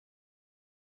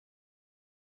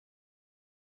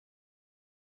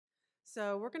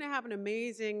So we're going to have an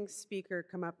amazing speaker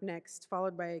come up next,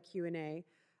 followed by a Q&A.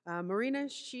 Mahrinah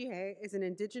Shije is an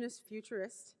indigenous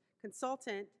futurist,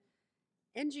 consultant,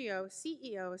 NGO,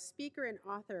 CEO, speaker, and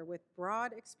author with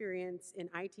broad experience in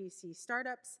ITC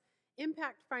startups,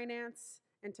 impact finance,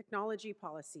 and technology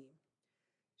policy.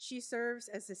 She serves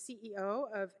as the CEO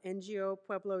of NGO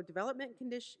Pueblo Development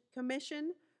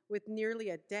Commission with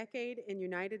nearly a decade in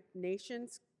United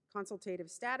Nations consultative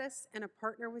status and a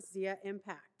partner with Zia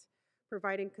Impact,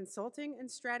 providing consulting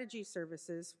and strategy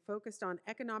services focused on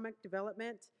economic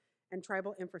development and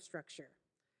tribal infrastructure.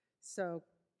 So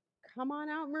come on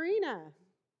out, Mahrinah.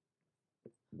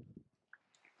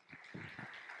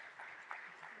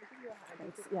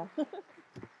 Thanks. Yeah.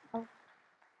 Oh.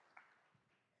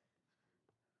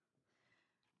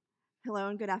 Hello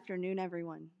and good afternoon,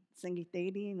 everyone.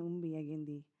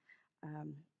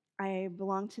 I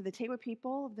belong to the Tewa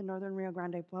people of the northern Rio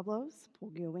Grande Pueblos,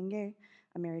 Pulgiowinge.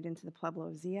 I'm married into the Pueblo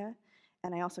of Zia,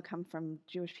 and I also come from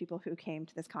Jewish people who came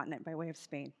to this continent by way of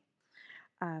Spain.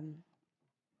 I'm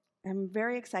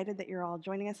very excited that you're all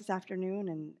joining us this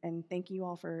afternoon, and thank you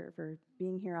all for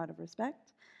being here out of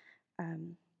respect. Let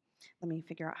me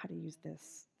figure out how to use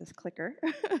this clicker.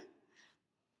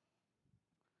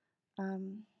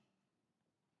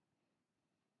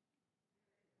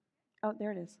 Oh,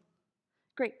 there it is.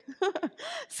 Great.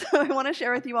 So I want to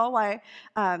share with you all why.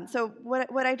 So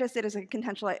what I just did is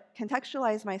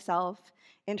contextualize myself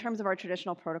in terms of our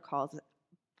traditional protocols.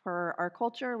 For our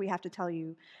culture, we have to tell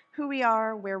you who we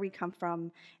are, where we come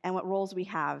from, and what roles we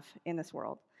have in this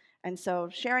world. And so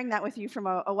sharing that with you from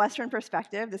a Western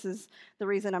perspective, this is the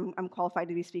reason I'm qualified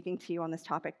to be speaking to you on this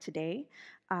topic today.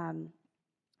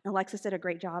 Alexis did a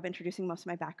great job introducing most of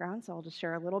my background, so I'll just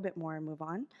share a little bit more and move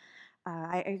on.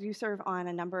 I do serve on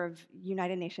a number of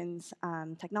United Nations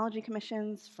technology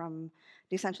commissions, from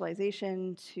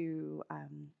decentralization to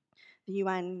the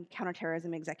UN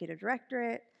Counterterrorism Executive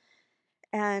Directorate,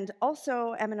 and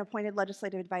also am an appointed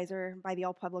legislative advisor by the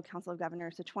El Pueblo Council of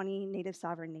Governors to 20 native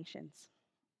sovereign nations.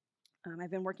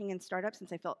 I've been working in startups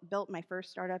since I built my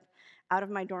first startup out of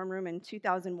my dorm room in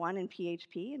 2001 in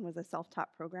PHP and was a self-taught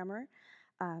programmer.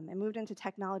 I moved into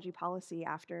technology policy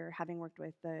after having worked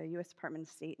with the U.S. Department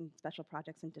of State and Special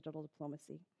Projects and Digital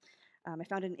Diplomacy. I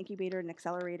founded an incubator and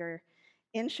accelerator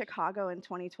in Chicago in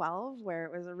 2012, where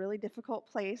it was a really difficult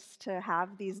place to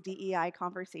have these DEI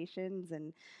conversations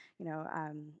and,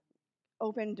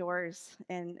 open doors.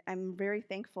 And I'm very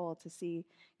thankful to see,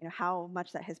 how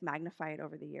much that has magnified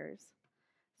over the years.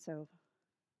 So.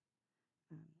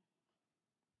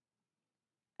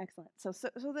 Excellent. So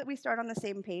that we start on the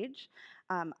same page,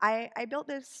 I built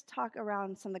this talk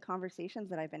around some of the conversations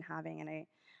that I've been having, and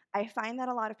I find that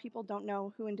a lot of people don't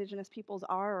know who Indigenous peoples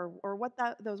are or what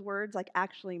those words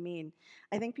actually mean.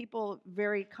 I think people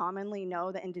very commonly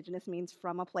know that Indigenous means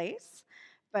from a place,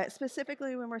 but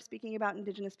specifically when we're speaking about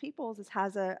Indigenous peoples, this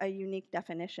has a unique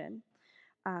definition.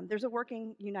 There's a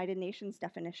working United Nations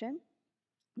definition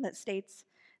that states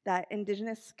that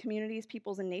Indigenous communities,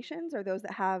 peoples, and nations are those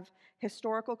that have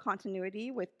historical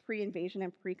continuity with pre-invasion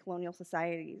and pre-colonial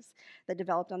societies that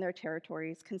developed on their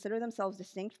territories, consider themselves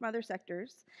distinct from other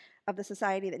sectors of the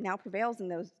society that now prevails in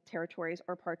those territories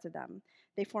or parts of them.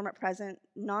 They form at present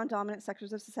non-dominant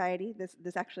sectors of society.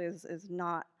 This actually is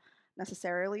not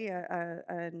necessarily a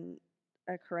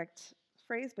correct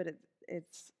phrase, but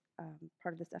it's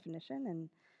part of this definition. And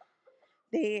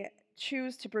they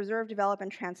choose to preserve, develop,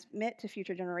 and transmit to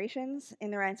future generations in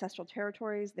their ancestral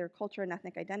territories their culture and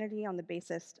ethnic identity on the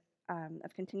basis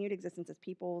of continued existence as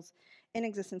peoples in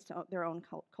existence to their own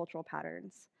cultural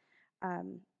patterns.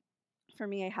 For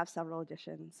me, I have several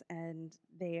additions, and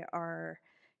they are,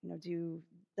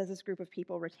 does this group of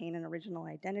people retain an original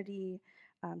identity?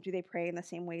 Do they pray in the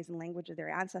same ways and language of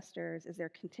their ancestors? Is there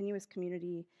continuous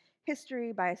community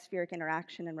history, biospheric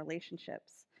interaction, and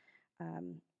relationships?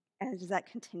 And does that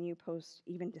continue post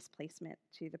even displacement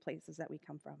to the places that we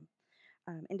come from?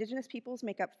 Indigenous peoples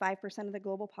make up 5% of the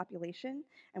global population,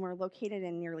 and we're located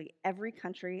in nearly every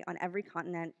country on every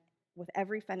continent with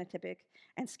every phenotypic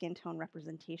and skin tone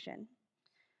representation.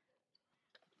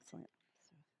 Excellent.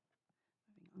 So,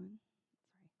 moving on.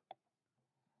 Sorry.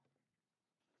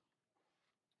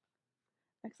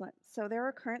 Excellent. So there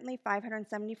are currently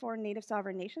 574 native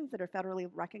sovereign nations that are federally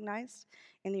recognized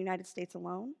in the United States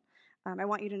alone. I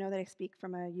want you to know that I speak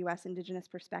from a U.S. Indigenous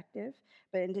perspective,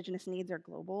 but Indigenous needs are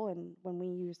global, and when we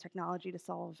use technology to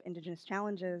solve Indigenous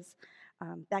challenges,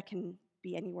 that can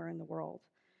be anywhere in the world.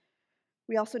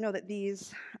 We also know that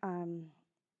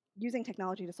using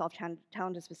technology to solve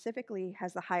challenges specifically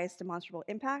has the highest demonstrable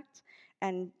impact,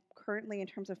 and currently in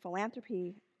terms of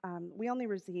philanthropy, we only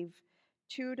receive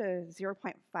 2 to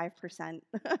 0.5%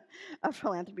 of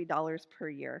philanthropy dollars per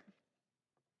year.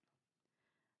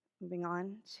 Moving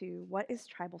on to what is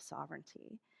tribal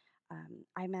sovereignty.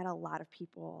 I met a lot of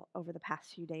people over the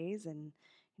past few days, and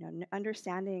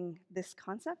understanding this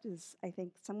concept is, I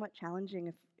think, somewhat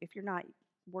challenging if you're not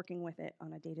working with it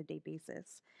on a day-to-day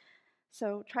basis.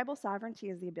 So, tribal sovereignty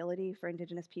is the ability for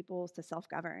indigenous peoples to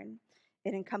self-govern.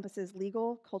 It encompasses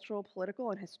legal, cultural,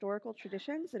 political, and historical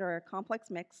traditions that are a complex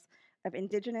mix of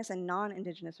indigenous and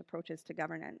non-indigenous approaches to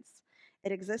governance.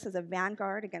 It exists as a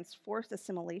vanguard against forced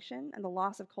assimilation and the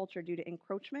loss of culture due to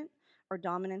encroachment or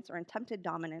dominance or attempted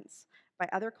dominance by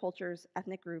other cultures,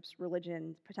 ethnic groups,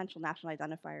 religions, potential national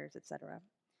identifiers, etc.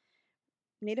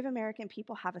 Native American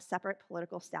people have a separate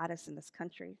political status in this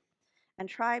country, and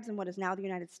tribes in what is now the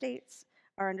United States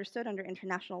are understood under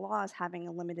international law as having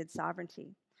a limited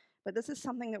sovereignty. But this is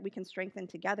something that we can strengthen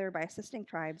together by assisting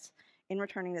tribes in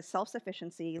returning to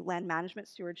self-sufficiency, land management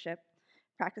stewardship,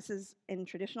 practices in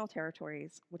traditional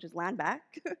territories, which is land back,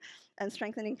 and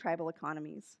strengthening tribal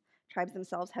economies. Tribes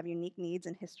themselves have unique needs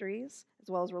and histories, as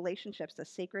well as relationships to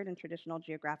sacred and traditional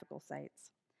geographical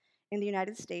sites. In the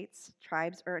United States,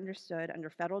 tribes are understood under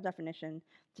federal definition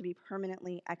to be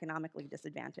permanently economically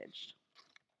disadvantaged.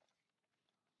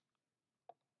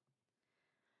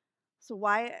 So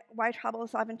why tribal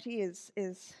sovereignty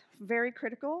is very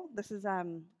critical. This is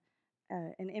an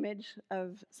image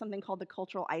of something called the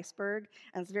cultural iceberg,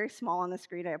 and it's very small on the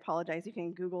screen. I apologize. You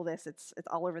can Google this. It's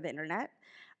all over the internet.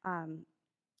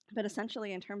 But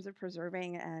essentially, in terms of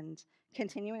preserving and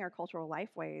continuing our cultural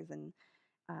lifeways and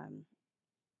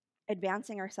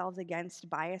advancing ourselves against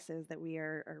biases that we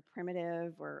are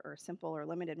primitive or simple or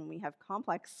limited, when we have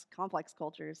complex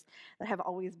cultures that have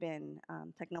always been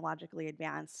technologically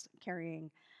advanced, carrying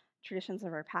traditions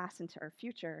of our past into our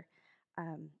future,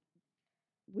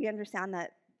 we understand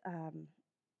that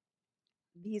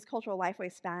these cultural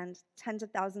lifeways span tens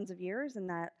of thousands of years, and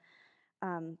that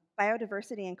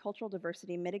biodiversity and cultural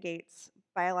diversity mitigates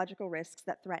biological risks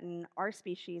that threaten our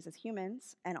species as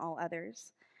humans and all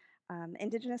others.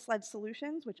 Indigenous-led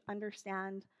solutions, which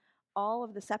understand all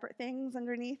of the separate things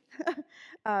underneath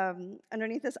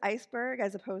underneath this iceberg,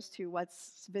 as opposed to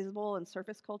what's visible in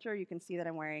surface culture. You can see that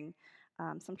I'm wearing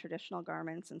some traditional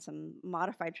garments and some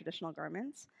modified traditional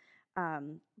garments.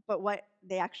 But what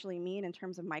they actually mean in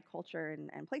terms of my culture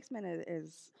and placement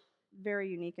is very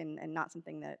unique and not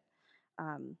something that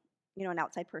an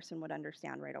outside person would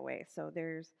understand right away. So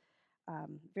there's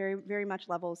very much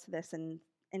levels to this, and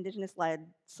Indigenous-led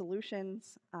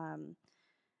solutions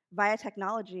via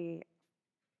technology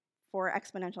for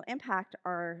exponential impact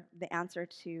are the answer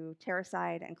to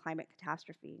terroricide and climate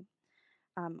catastrophe.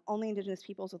 Only Indigenous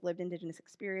peoples with lived Indigenous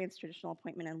experience, traditional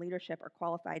appointment, and leadership are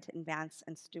qualified to advance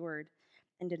and steward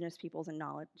Indigenous peoples and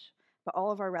knowledge. But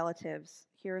all of our relatives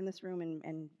here in this room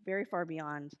and very far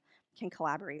beyond can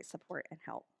collaborate, support, and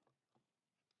help.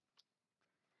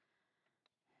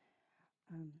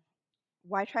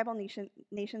 Why tribal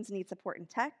nations need support in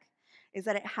tech is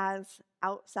that it has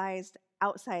outsized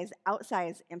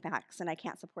impacts, and I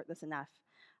can't support this enough.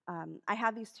 I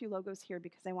have these two logos here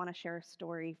because I want to share a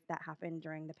story that happened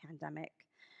during the pandemic.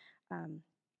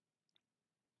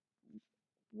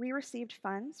 We received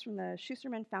funds from the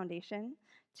Schusterman Foundation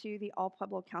to the All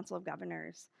Pueblo Council of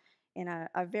Governors in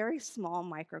a very small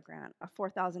micro grant, a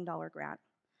 $4,000 grant.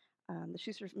 The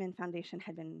Schusterman Foundation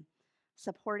had been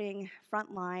supporting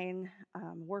frontline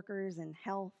workers in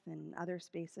health and other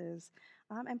spaces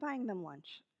and buying them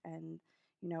lunch. And,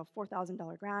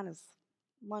 $4,000 grant is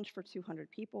lunch for 200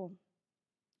 people.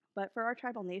 But for our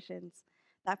tribal nations,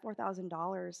 that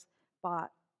 $4,000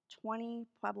 bought 20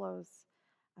 Pueblos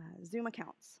Zoom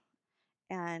accounts.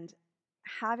 And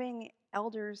having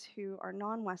elders who are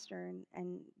non-Western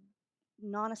and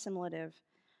non-assimilative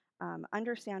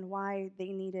understand why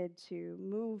they needed to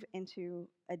move into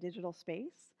a digital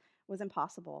space was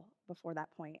impossible before that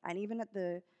point. And even at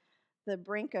the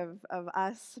brink of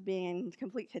us being in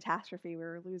complete catastrophe, we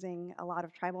were losing a lot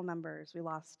of tribal members. We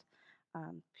lost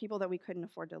people that we couldn't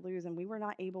afford to lose, and we were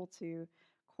not able to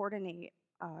coordinate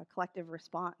collective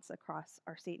response across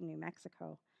our state in New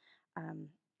Mexico.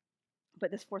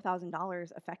 But this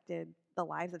 $4,000 affected the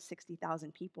lives of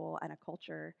 60,000 people and a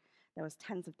culture that was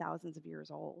tens of thousands of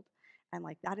years old. And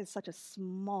that is such a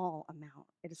small amount.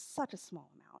 It is such a small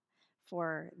amount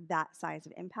for that size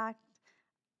of impact.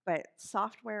 But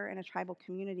software in a tribal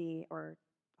community, or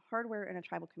hardware in a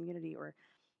tribal community, or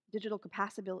digital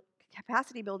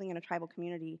capacity building in a tribal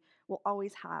community will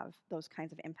always have those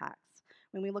kinds of impacts.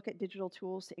 When we look at digital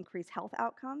tools to increase health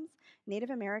outcomes, Native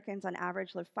Americans on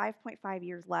average live 5.5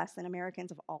 years less than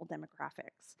Americans of all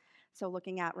demographics. So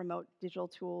looking at remote digital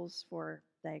tools for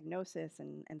diagnosis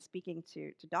and speaking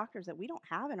to doctors that we don't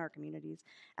have in our communities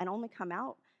and only come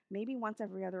out maybe once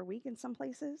every other week in some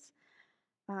places.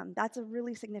 That's a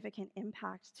really significant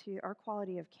impact to our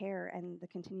quality of care and the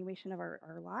continuation of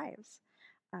our lives.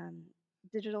 Um,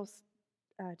 digital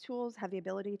tools have the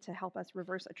ability to help us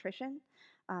reverse attrition.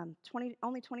 Only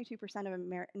 22%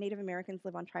 of Native Americans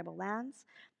live on tribal lands.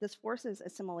 This forces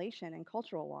assimilation and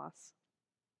cultural loss.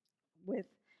 With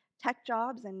tech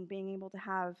jobs and being able to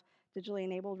have digitally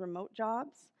enabled remote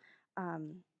jobs,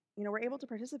 um, we're able to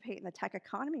participate in the tech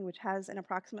economy, which has an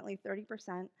approximately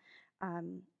 30%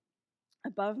 um,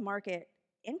 above market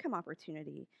income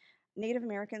opportunity. Native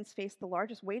Americans face the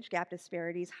largest wage gap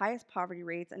disparities, highest poverty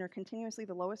rates, and are continuously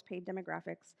the lowest paid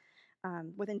demographics,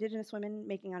 with Indigenous women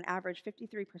making on average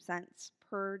 53%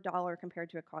 per dollar compared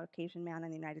to a Caucasian man in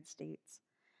the United States.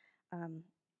 Um,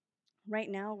 right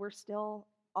now, we're still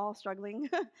all struggling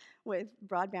with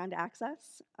broadband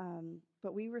access,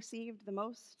 but we received the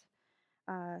most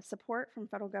support from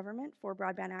federal government for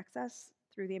broadband access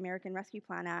through the American Rescue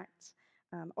Plan Act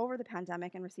over the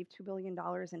pandemic and received $2 billion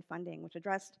in funding, which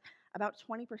addressed about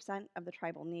 20% of the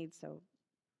tribal needs. So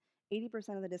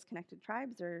 80% of the disconnected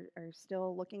tribes are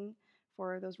still looking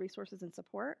for those resources and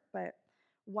support. But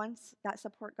once that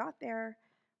support got there,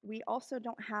 we also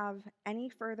don't have any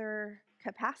further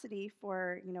capacity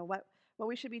for what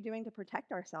we should be doing to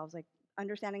protect ourselves, like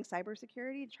understanding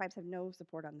cybersecurity. Tribes have no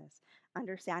support on this.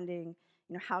 Understanding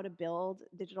how to build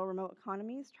digital remote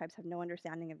economies, tribes have no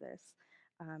understanding of this.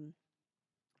 Um,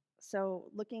 so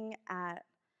looking at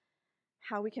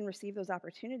how we can receive those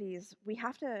opportunities, we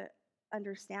have to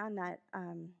understand that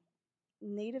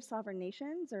Native sovereign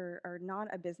nations are not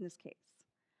a business case.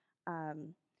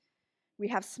 Um, we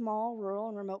have small, rural,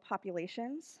 and remote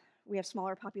populations. We have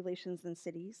smaller populations than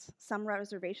cities. Some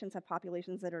reservations have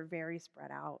populations that are very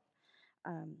spread out.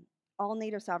 Um, all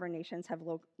Native sovereign nations have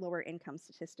lower income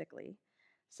statistically.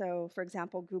 So, for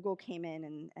example, Google came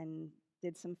in and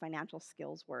did some financial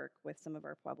skills work with some of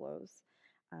our pueblos.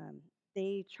 Um,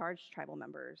 they charged tribal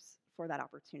members for that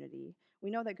opportunity.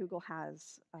 We know that Google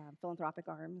has philanthropic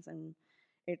arms, and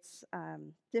it's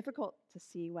difficult to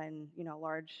see when a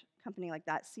large company like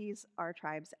that sees our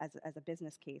tribes as a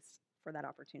business case for that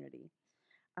opportunity.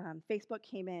 Facebook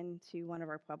came into one of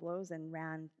our pueblos and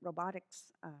ran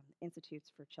robotics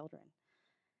institutes for children.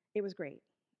 It was great,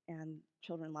 and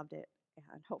children loved it.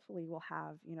 And hopefully, we'll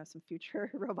have some future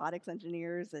robotics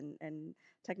engineers and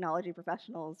technology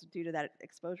professionals due to that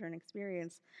exposure and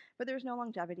experience. But there's no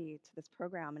longevity to this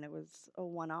program, and it was a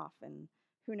one-off. And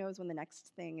who knows when the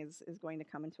next thing is going to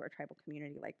come into our tribal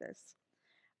community like this.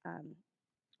 Um,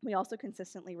 we also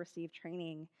consistently receive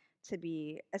training to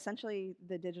be essentially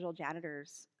the digital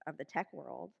janitors of the tech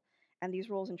world. And these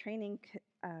roles and training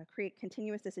create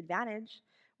continuous disadvantage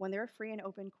when there are free and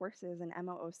open courses and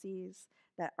MOOCs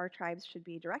that our tribes should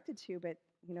be directed to, but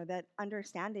that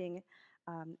understanding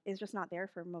is just not there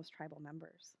for most tribal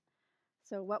members.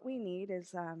 So what we need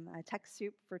is a tech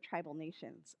soup for tribal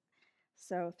nations.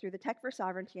 So through the Tech for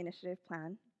Sovereignty Initiative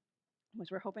plan, which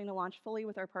we're hoping to launch fully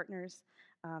with our partners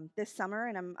this summer,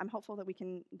 and I'm hopeful that we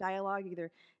can dialogue either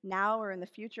now or in the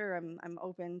future. I'm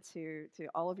open to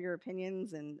all of your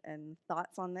opinions and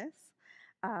thoughts on this.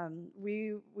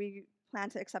 We plan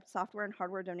to accept software and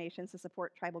hardware donations to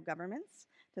support tribal governments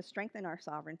to strengthen our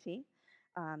sovereignty,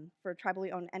 for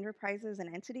tribally owned enterprises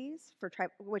and entities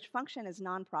which function as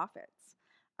nonprofits.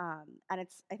 And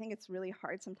I think it's really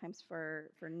hard sometimes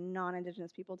for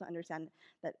non-Indigenous people to understand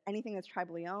that anything that's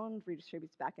tribally owned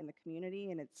redistributes back in the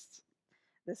community, and it's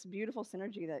this beautiful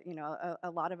synergy that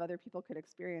a lot of other people could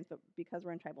experience, but because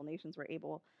we're in tribal nations, we're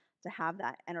able to have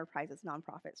that enterprise as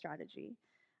nonprofit strategy.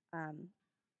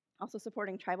 Also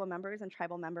supporting tribal members and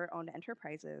tribal member-owned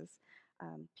enterprises.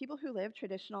 People who live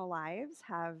traditional lives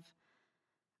have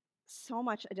so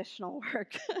much additional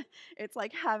work. It's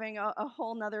like having a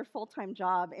whole nother full-time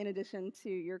job in addition to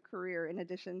your career, in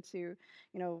addition to,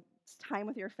 time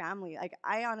with your family. Like,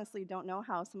 I honestly don't know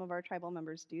how some of our tribal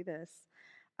members do this.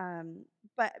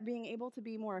 But being able to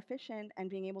be more efficient and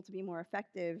being able to be more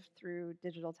effective through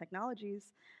digital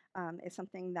technologies is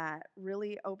something that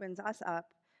really opens us up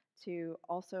to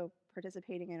also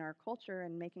participating in our culture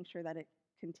and making sure that it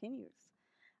continues.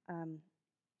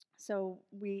 So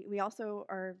we also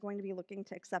are going to be looking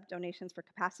to accept donations for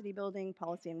capacity building,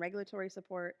 policy and regulatory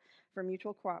support, for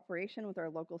mutual cooperation with our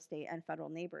local, state, and federal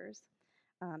neighbors,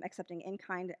 accepting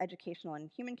in-kind educational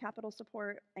and human capital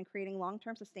support, and creating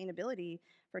long-term sustainability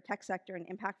for tech sector and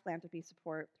impact philanthropy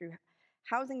support through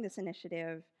housing this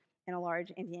initiative in a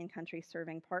large Indian country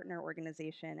serving partner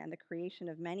organization and the creation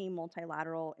of many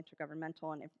multilateral,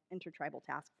 intergovernmental, and intertribal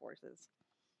task forces.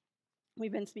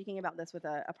 We've been speaking about this with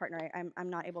a partner. I'm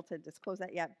not able to disclose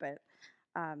that yet, but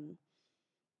um,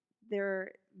 the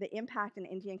impact in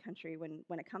Indian country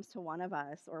when it comes to one of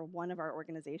us or one of our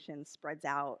organizations spreads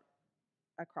out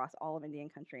across all of Indian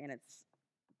country, and it's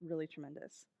really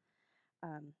tremendous.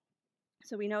 Um,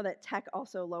 so we know that tech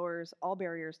also lowers all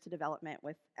barriers to development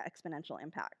with exponential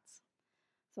impacts.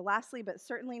 So lastly, but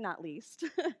certainly not least,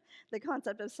 the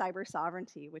concept of cyber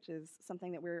sovereignty, which is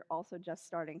something that we're also just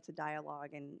starting to dialogue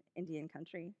in Indian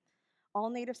country. All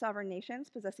native sovereign nations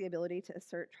possess the ability to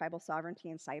assert tribal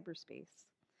sovereignty in cyberspace.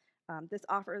 This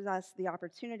offers us the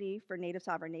opportunity for native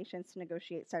sovereign nations to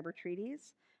negotiate cyber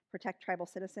treaties, protect tribal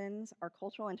citizens, our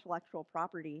cultural intellectual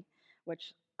property,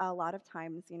 which a lot of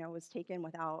times, was taken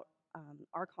without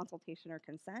our consultation or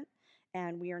consent,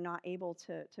 and we are not able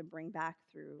to bring back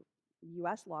through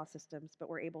U.S. law systems, but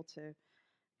we're able to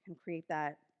create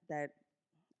that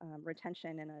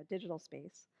retention in a digital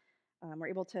space. We're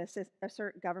able to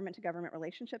assert government-to-government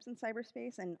relationships in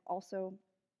cyberspace, and also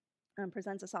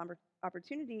presents us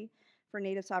opportunity for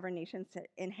native sovereign nations to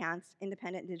enhance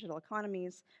independent digital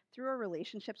economies through our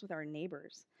relationships with our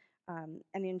neighbors,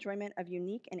 and the enjoyment of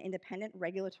unique and independent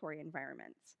regulatory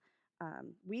environments.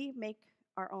 We make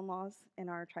our own laws in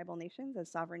our tribal nations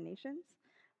as sovereign nations,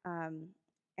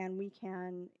 and we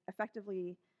can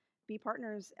effectively be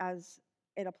partners as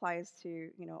it applies to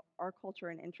our culture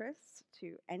and interests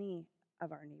to any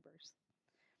of our neighbors.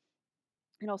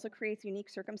 It also creates unique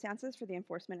circumstances for the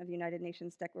enforcement of the United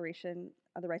Nations Declaration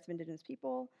of the Rights of Indigenous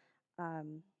People,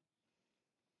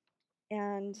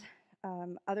 and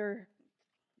other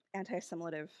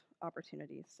anti-assimilative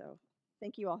opportunities. So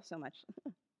thank you all so much.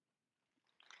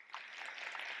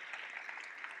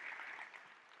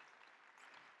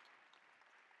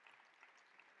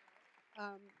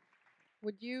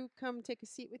 Would you come take a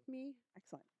seat with me?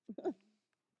 Excellent.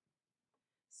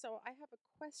 So I have a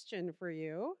question for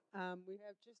you. We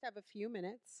just have a few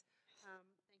minutes.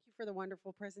 Thank you for the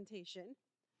wonderful presentation.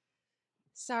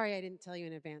 Sorry, I didn't tell you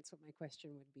in advance what my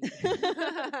question would be.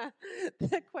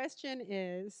 The question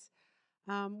is,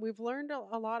 we've learned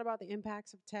a lot about the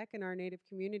impacts of tech in our Native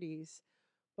communities,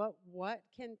 but what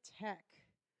can tech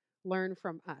learn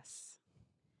from us?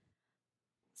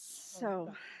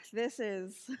 So this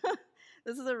is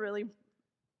this is a really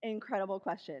incredible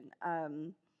question.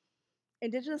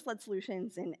 Indigenous-led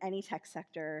solutions in any tech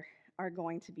sector are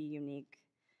going to be unique,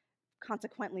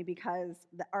 consequently, because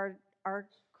our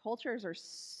cultures are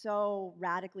so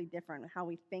radically different. How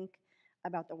we think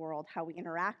about the world, how we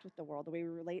interact with the world, the way we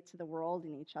relate to the world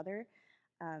and each other.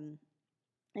 And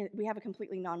we have a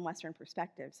completely non-Western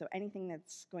perspective. So anything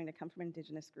that's going to come from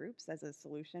Indigenous groups as a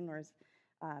solution or as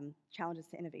challenges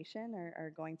to innovation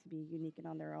are going to be unique and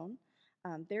on their own.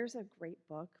 There's a great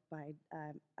book by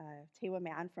a Tewa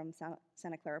man from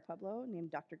Santa Clara Pueblo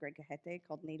named Dr. Greg Cajete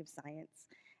called Native Science.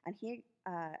 And he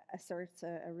asserts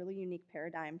a really unique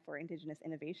paradigm for Indigenous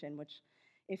innovation, which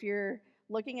if you're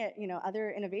looking at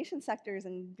other innovation sectors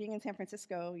and being in San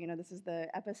Francisco, this is the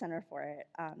epicenter for it.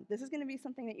 This is going to be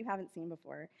something that you haven't seen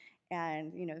before.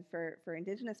 And for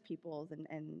Indigenous peoples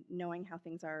and knowing how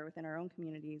things are within our own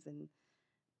communities, and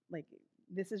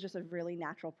this is just a really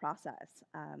natural process.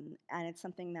 And it's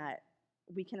something that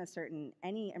we can assert in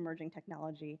any emerging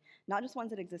technology, not just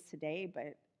ones that exist today,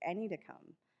 but any to come.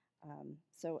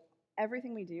 So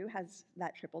everything we do has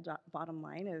that triple bottom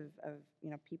line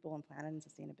of people and planet and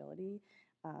sustainability,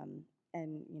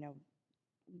 and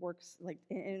works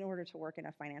in order to work in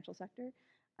a financial sector.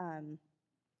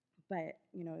 But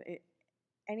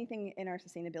anything in our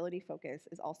sustainability focus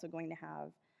is also going to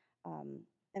have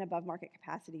an above market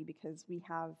capacity, because we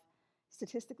have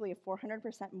statistically a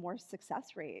 400% more success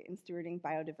rate in stewarding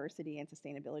biodiversity and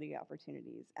sustainability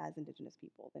opportunities as Indigenous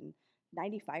people than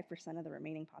 95% of the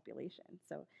remaining population.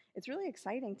 So it's really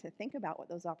exciting to think about what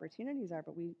those opportunities are,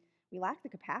 but we lack the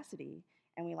capacity,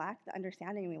 and we lack the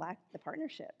understanding, and we lack the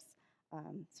partnerships.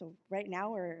 So right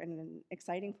now we're in an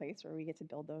exciting place where we get to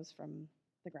build those from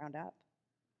the ground up.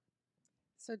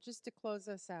 So just to close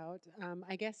us out,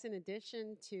 I guess in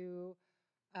addition to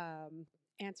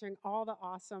answering all the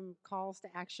awesome calls to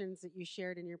actions that you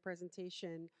shared in your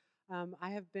presentation, I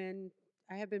have been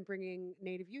bringing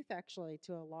Native youth actually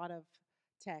to a lot of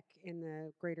tech in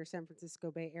the greater San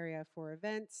Francisco Bay Area for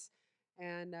events,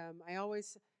 and I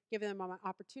always give them an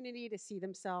opportunity to see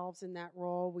themselves in that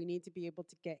role. We need to be able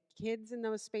to get kids in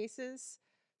those spaces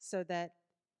so that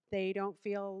they don't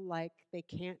feel like they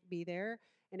can't be there.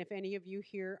 And if any of you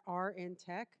here are in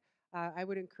tech, I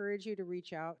would encourage you to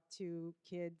reach out to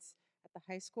kids at at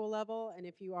the high school level. And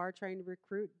if you are trying to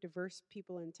recruit diverse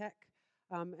people in tech,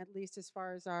 at least as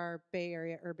far as our Bay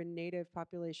Area urban native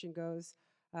population goes,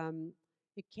 um,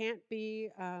 it can't be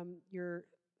your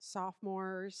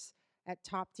sophomores at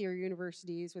top tier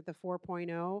universities with a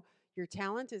 4.0. Your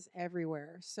talent is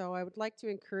everywhere. So I would like to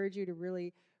encourage you to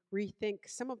really rethink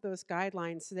some of those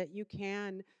guidelines so that you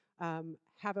can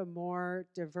have a more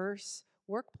diverse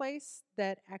workplace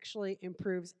that actually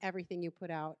improves everything you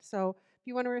put out. So if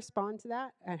you want to respond to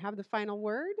that and have the final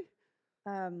word.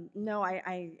 No,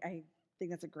 I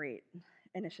think that's a great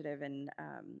initiative, and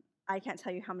I can't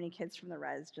tell you how many kids from the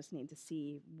res just need to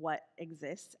see what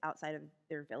exists outside of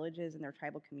their villages and their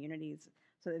tribal communities,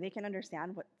 so that they can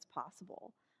understand what's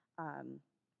possible. Um,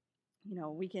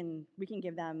 we can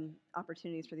give them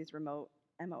opportunities for these remote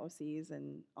MOCs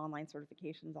and online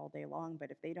certifications all day long,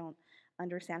 but if they don't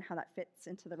understand how that fits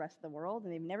into the rest of the world,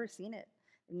 and they've never seen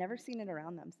it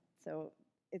around them, so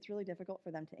it's really difficult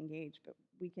for them to engage. But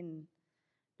we can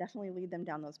definitely lead them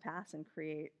down those paths and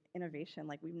create innovation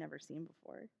like we've never seen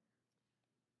before.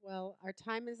 Well, our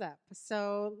time is up.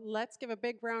 So let's give a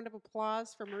big round of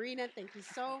applause for Mahrinah. Thank you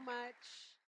so much.